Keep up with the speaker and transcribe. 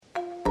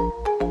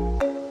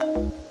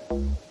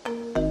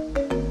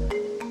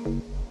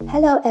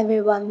Hello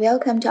everyone,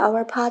 welcome to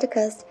our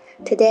podcast.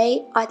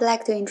 Today, I'd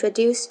like to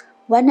introduce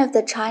one of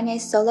the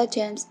Chinese solar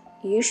gems,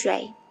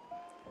 Yushui.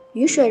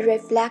 Yushui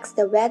reflects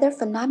the weather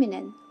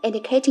phenomenon,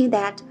 indicating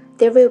that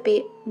there will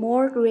be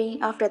more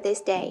rain after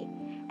this day,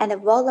 and the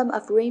volume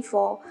of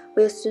rainfall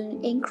will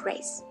soon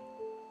increase.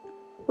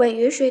 When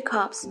Yushui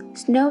comes,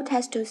 snow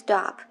tends to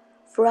stop,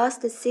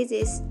 frost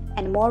ceases,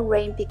 and more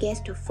rain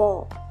begins to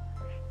fall.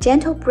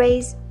 Gentle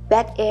breeze,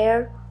 wet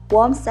air,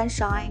 warm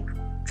sunshine,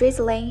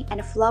 drizzling,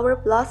 and flower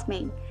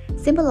blossoming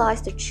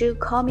symbolize the true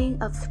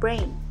coming of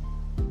spring.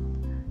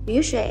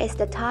 Yushui is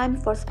the time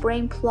for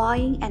spring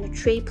plowing and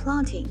tree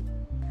planting.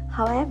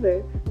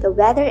 However, the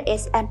weather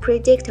is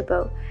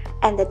unpredictable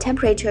and the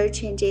temperature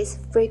changes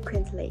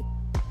frequently.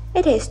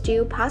 It is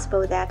still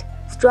possible that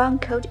strong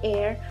cold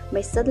air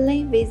may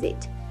suddenly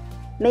visit,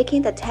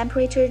 making the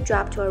temperature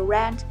drop to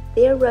around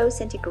 0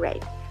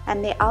 centigrade and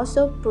may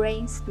also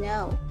bring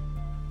snow.